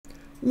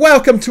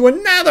Welcome to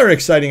another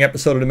exciting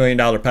episode of the Million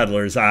Dollar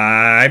Peddlers.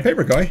 I'm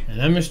Papercoy.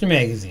 And I'm Mr.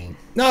 Magazine.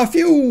 Now, a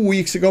few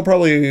weeks ago,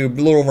 probably a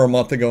little over a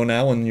month ago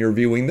now when you're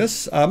viewing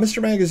this, Mr.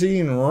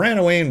 Magazine ran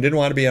away and didn't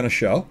want to be on a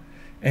show.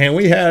 And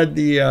we had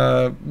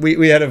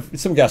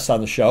some guests on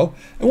the show.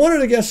 And one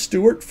of the guests,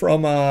 Stuart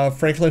from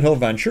Franklin Hill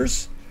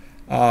Ventures,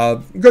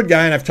 good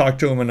guy, and I've talked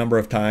to him a number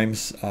of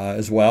times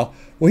as well.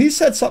 Well, he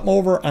said something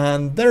over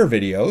on their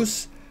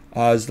videos,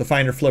 as the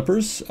Finder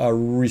Flippers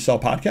Resell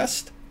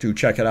Podcast. To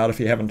check it out if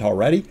you haven't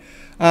already.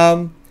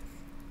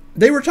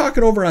 They were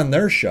talking over on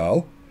their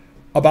show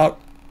about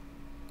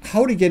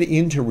how to get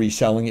into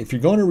reselling. If you're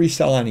going to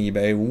resell on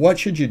eBay, what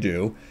should you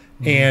do?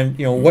 And,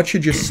 what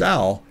should you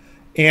sell?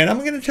 And I'm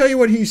going to tell you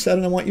what he said,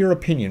 and I want your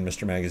opinion,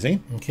 Mr.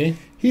 Magazine. Okay.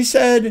 He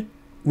said,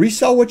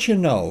 resell what you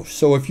know.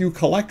 So if you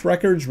collect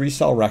records,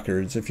 resell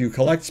records. If you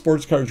collect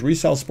sports cards,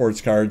 resell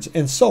sports cards,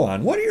 and so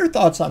on. What are your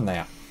thoughts on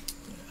that?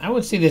 I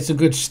would say that's a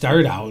good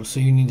start out. So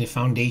you need a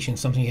foundation,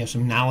 something you have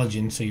some knowledge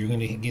in, so you're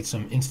going to get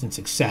some instant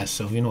success.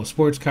 So if you know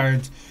sports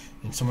cards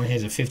and someone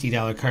has a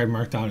 $50 card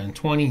marked out on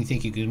 20, you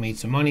think you could make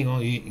some money.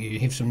 Well, you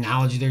have some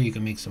knowledge there, you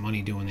can make some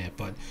money doing that.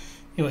 But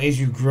as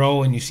you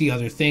grow and you see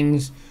other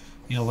things,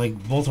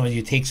 like both of us,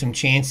 you take some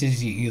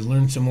chances, you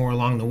learn some more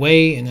along the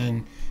way, and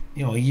then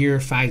a year,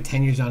 5,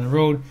 10 years down the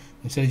road,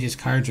 instead of just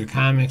cards or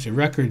comics or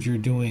records, you're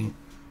doing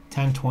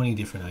 10, 20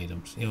 different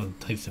items,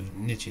 types of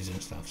niches and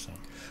stuff. So.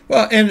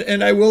 Well,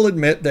 and I will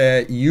admit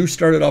that you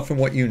started off from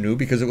what you knew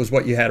because it was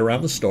what you had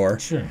around the store.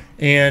 Sure.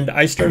 And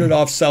I started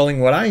off selling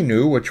what I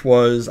knew, which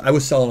was I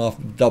was selling off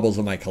doubles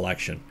of my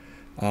collection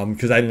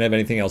because I didn't have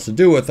anything else to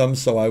do with them.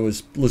 So I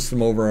was listing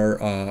them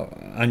over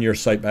on your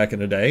site back in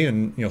the day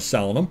and,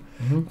 selling them.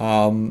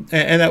 Mm-hmm.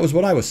 And that was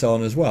what I was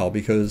selling as well,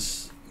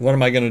 because what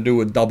am I going to do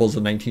with doubles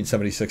of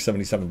 1976,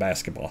 77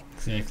 basketball?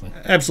 Exactly.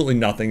 Absolutely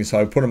nothing. So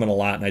I put them in a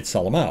lot and I'd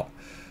sell them out.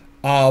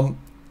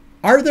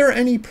 Are there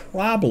any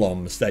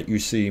problems that you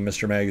see,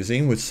 Mr.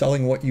 Magazine, with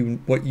selling what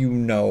you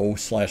know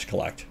 /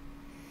 collect?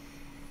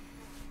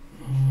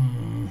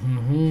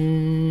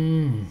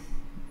 Mm-hmm.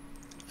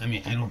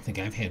 I don't think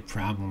I've had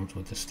problems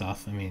with the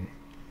stuff.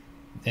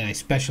 That I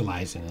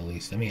specialize in, at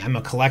least. I'm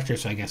a collector,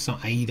 so I guess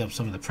I eat up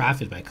some of the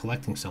profit by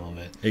collecting some of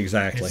it.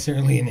 Exactly. It's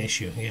certainly an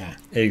issue, yeah.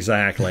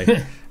 Exactly.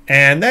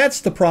 And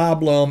that's the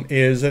problem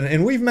is,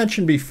 and we've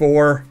mentioned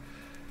before,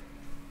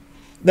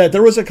 that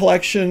there was a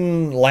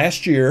collection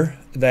last year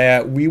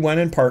that we went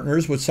in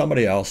partners with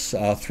somebody else.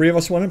 3 of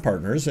us went in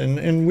partners,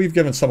 and we've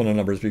given some of the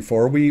numbers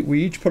before.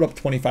 We each put up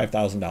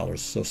 $25,000,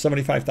 so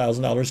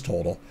 $75,000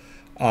 total.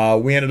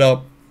 We ended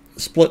up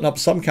splitting up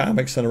some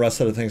comics, and the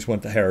rest of the things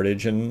went to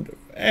Heritage. And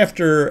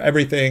after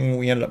everything,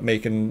 we ended up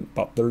making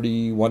about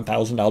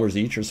 $31,000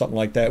 each or something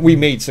like that. We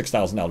made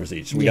 $6,000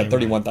 each. We got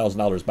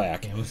 $31,000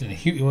 back. Yeah, it wasn't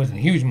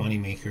a huge money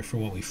maker for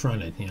what we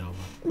fronted,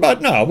 But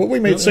we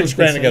made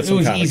 $6,000 to get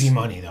some comics. It was easy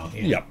money, though.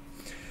 Yeah. Yep.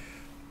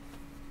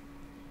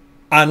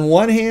 On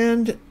one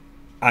hand,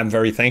 I'm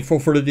very thankful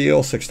for the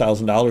deal.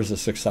 $6,000 is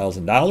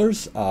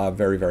 $6,000.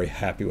 Very, very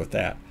happy with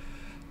that.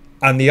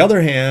 On the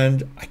other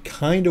hand, I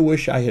kind of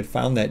wish I had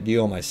found that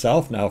deal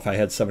myself. Now, if I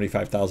had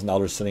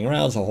 $75,000 sitting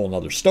around, it's a whole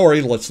other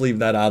story. Let's leave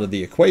that out of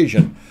the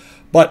equation.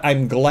 But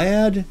I'm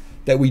glad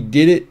that we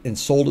did it and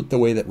sold it the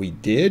way that we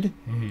did,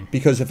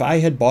 because if I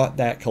had bought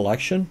that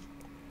collection,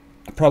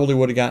 I probably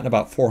would have gotten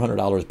about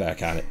 $400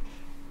 back on it.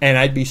 And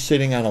I'd be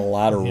sitting on a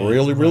lot of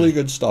really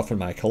good stuff in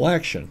my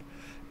collection.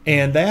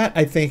 And that,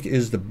 I think,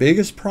 is the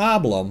biggest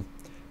problem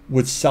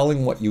with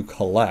selling what you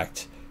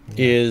collect.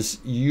 Is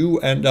you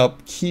end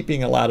up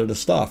keeping a lot of the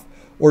stuff.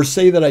 Or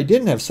say that I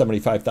didn't have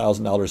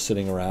 $75,000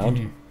 sitting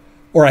around,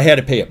 or I had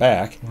to pay it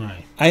back.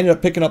 Right. I ended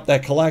up picking up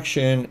that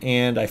collection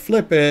and I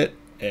flip it,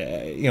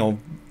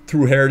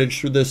 through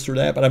Heritage, through this, through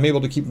that, but I'm able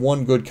to keep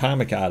one good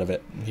comic out of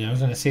it. Yeah, I was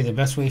going to say the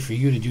best way for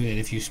you to do that,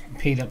 if you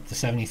paid up the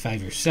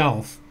 $75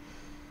 yourself,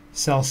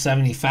 sell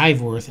 $75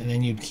 worth, and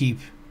then you'd keep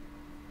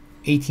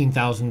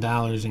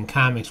 $18,000 in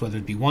comics, whether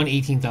it be one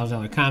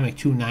 $18,000 comic,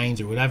 2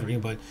 9s or whatever,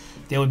 but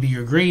that would be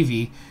your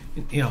gravy,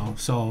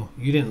 so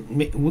you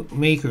didn't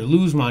make or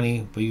lose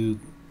money, but you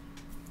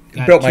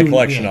got built my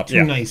collection up.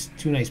 Two nice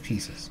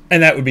pieces.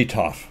 And that would be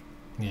tough.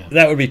 Yeah.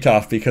 That would be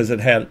tough because it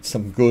had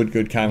some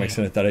good comics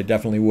in it that I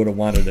definitely would have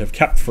wanted to have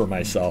kept for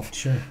myself.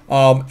 Sure.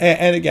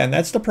 And again,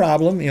 that's the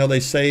problem. They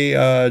say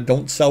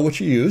don't sell what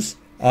you use.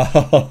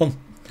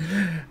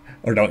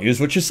 Or don't use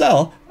what you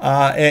sell.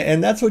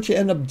 And that's what you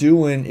end up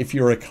doing if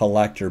you're a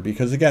collector.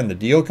 Because, again, the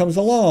deal comes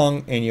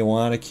along and you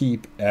want to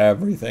keep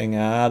everything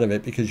out of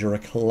it because you're a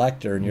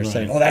collector. And you're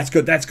saying, oh, that's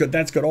good.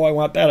 Oh, I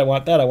want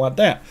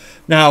that.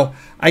 Now,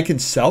 I can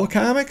sell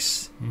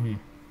comics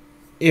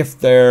if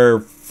they're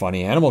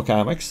funny animal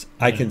comics.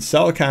 I can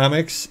sell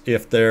comics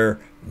if they're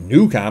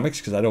new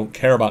comics, because I don't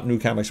care about new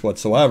comics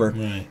whatsoever.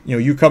 Right.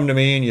 You come to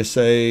me and you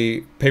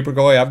say,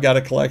 Paperboy, I've got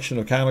a collection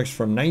of comics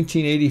from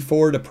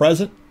 1984 to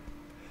present.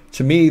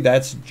 To me,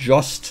 that's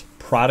just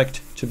product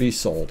to be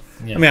sold.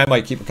 Yeah. I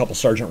might keep a couple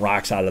Sergeant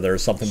Rocks out of there or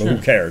something, but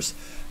who cares?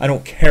 I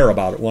don't care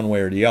about it one way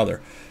or the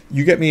other.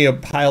 You get me a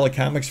pile of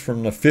comics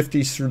from the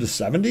 50s through the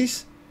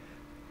 70s,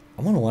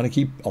 I'm going to want to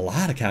keep a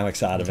lot of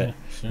comics out of it.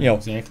 Sure, You know,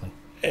 exactly.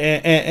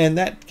 and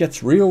that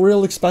gets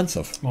real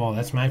expensive. Well,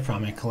 that's my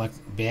problem. I collect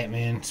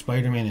Batman,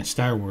 Spider-Man, and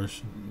Star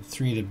Wars,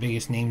 3 of the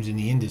biggest names in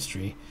the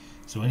industry.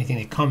 So anything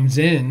that comes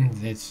in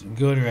that's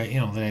good or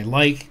that I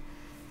like,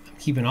 I'm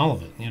keeping all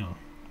of it.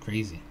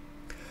 Crazy.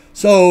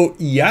 So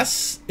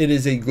yes, it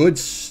is a good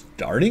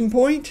starting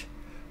point,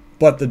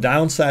 but the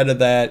downside of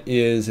that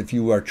is if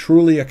you are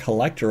truly a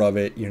collector of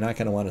it, you're not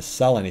going to want to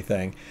sell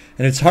anything,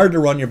 and it's hard to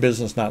run your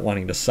business not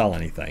wanting to sell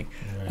anything.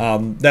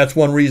 Right. That's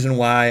one reason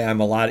why I'm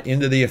a lot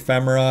into the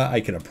ephemera.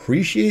 I can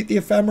appreciate the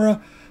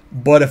ephemera,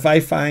 but if I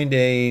find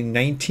a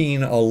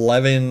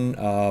 1911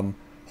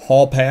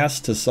 hall pass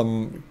to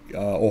some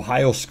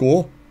Ohio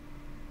school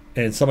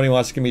and somebody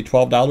wants to give me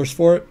 $12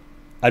 for it,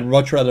 I'd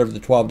much rather have the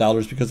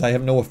 $12 because I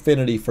have no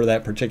affinity for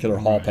that particular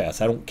hall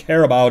pass. I don't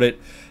care about it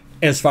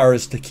as far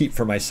as to keep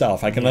for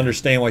myself. I can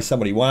understand why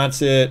somebody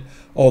wants it.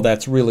 Oh,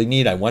 that's really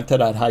neat. I went to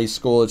that high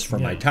school. It's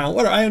from my town.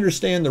 I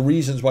understand the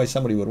reasons why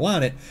somebody would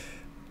want it,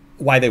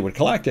 why they would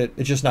collect it.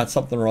 It's just not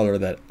something or other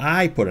that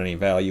I put any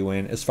value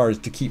in as far as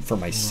to keep for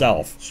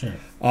myself. Sure.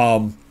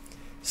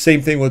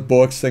 Same thing with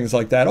books, things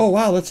like that. Oh,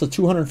 wow, that's a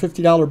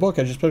 $250 book.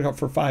 I just picked it up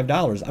for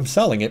 $5. I'm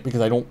selling it because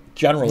I don't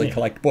generally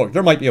collect books.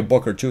 There might be a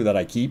book or two that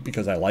I keep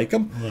because I like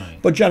them. Right.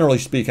 But generally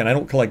speaking, I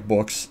don't collect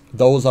books.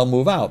 Those I'll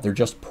move out. They're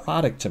just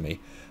product to me.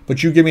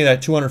 But you give me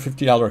that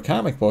 $250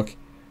 comic book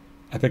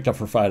I picked up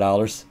for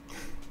 $5,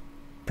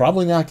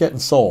 probably not getting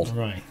sold.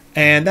 Right.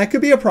 And that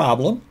could be a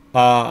problem.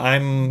 But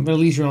at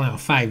least you're only out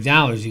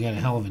 $5. You got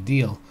a hell of a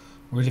deal.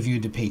 Whereas if you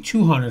had to pay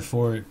 $200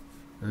 for it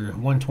or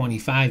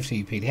 $125, so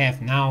you paid half,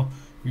 now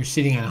you're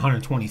sitting at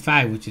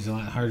 $125, which is a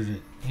lot harder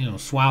to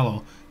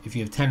swallow. If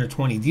you have 10 or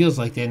 20 deals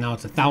like that, now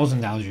it's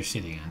 $1,000 you're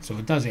sitting on. So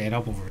it does add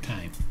up over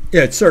time.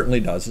 Yeah, it certainly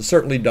does. It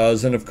certainly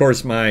does. And of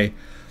course, my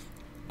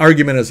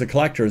argument as a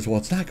collector is, well,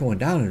 it's not going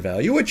down in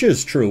value, which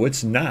is true.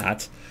 It's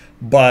not,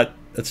 but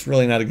it's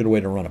really not a good way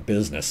to run a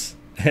business.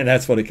 And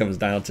that's what it comes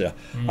down to.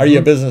 Mm-hmm. Are you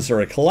a business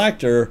or a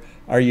collector?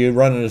 Are you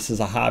running this as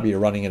a hobby or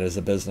running it as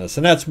a business?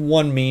 And that's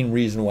one main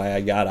reason why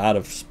I got out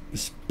of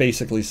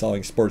basically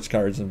selling sports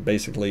cards and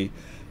basically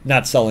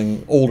not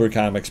selling older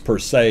comics per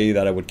se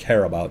that I would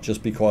care about,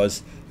 just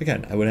because,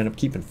 again, I would end up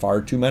keeping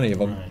far too many of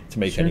them to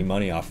make any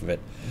money off of it.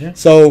 Yeah.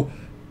 So,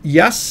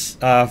 yes,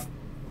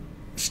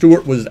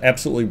 Stuart was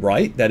absolutely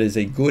right. That is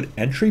a good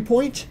entry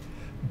point.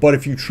 But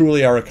if you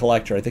truly are a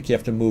collector, I think you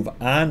have to move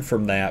on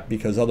from that,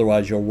 because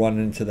otherwise you'll run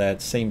into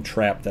that same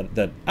trap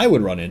that I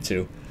would run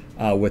into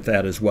with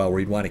that as well,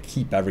 where you'd want to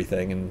keep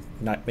everything and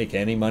not make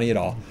any money at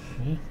all.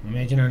 Yeah.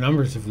 Imagine our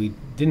numbers if we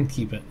didn't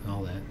keep it and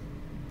all that.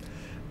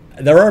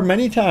 There are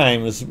many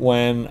times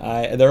when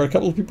there are a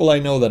couple of people I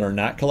know that are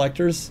not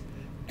collectors,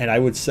 and I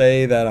would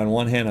say that on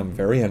one hand I'm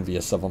very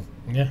envious of them.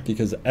 Yeah.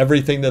 Because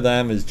everything to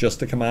them is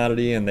just a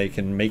commodity, and they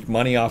can make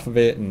money off of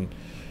it, and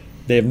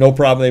they have no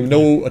problem. They have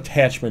no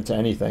attachment to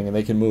anything, and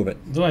they can move it.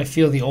 Though I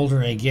feel the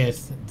older I get,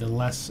 the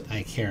less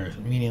I care.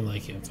 Meaning,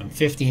 like, if I'm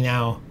 50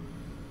 now,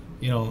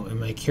 and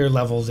my care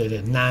level's at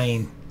a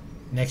 9,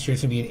 next year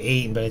it's going to be an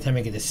 8, and by the time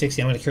I get to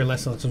 60, I'm going to care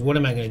less. Because what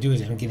am I going to do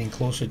is I'm getting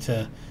closer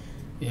to,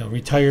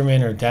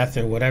 retirement or death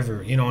or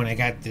whatever. And I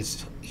got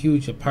this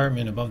huge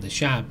apartment above the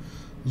shop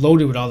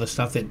loaded with all the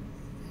stuff that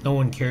no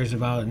one cares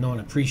about and no one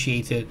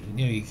appreciates it.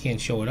 You can't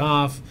show it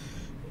off.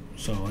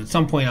 So at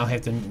some point I'll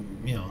have to,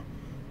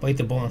 bite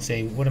the bullet and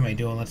say, what am I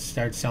doing? Let's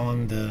start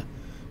selling the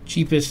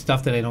cheapest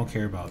stuff that I don't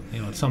care about,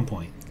 at some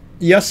point.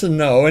 Yes and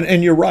no,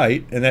 and you're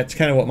right, and that's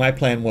kind of what my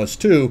plan was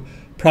too.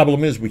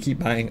 Problem is, we keep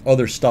buying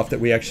other stuff that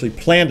we actually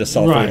plan to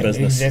sell for the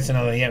business. That's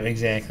another,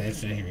 exactly.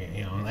 That's,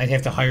 I'd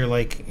have to hire a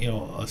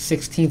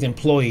 16th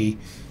employee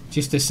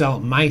just to sell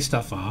my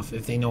stuff off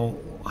if they know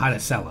how to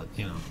sell it,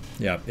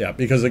 Yeah,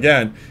 because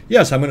again,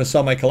 yes, I'm going to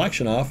sell my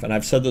collection off, and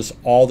I've said this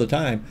all the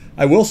time.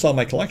 I will sell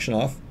my collection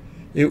off.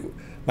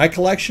 My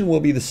collection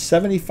will be the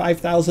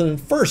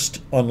 75,001st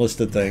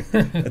unlisted thing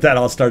that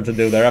I'll start to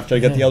do there after I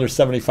get the other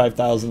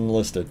 75,000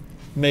 listed.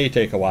 May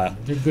take a while.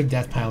 They're good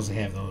death piles to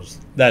have those.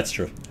 That's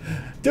true.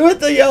 Do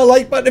hit the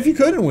like button if you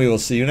could, and we will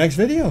see you next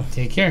video.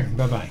 Take care.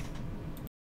 Bye-bye.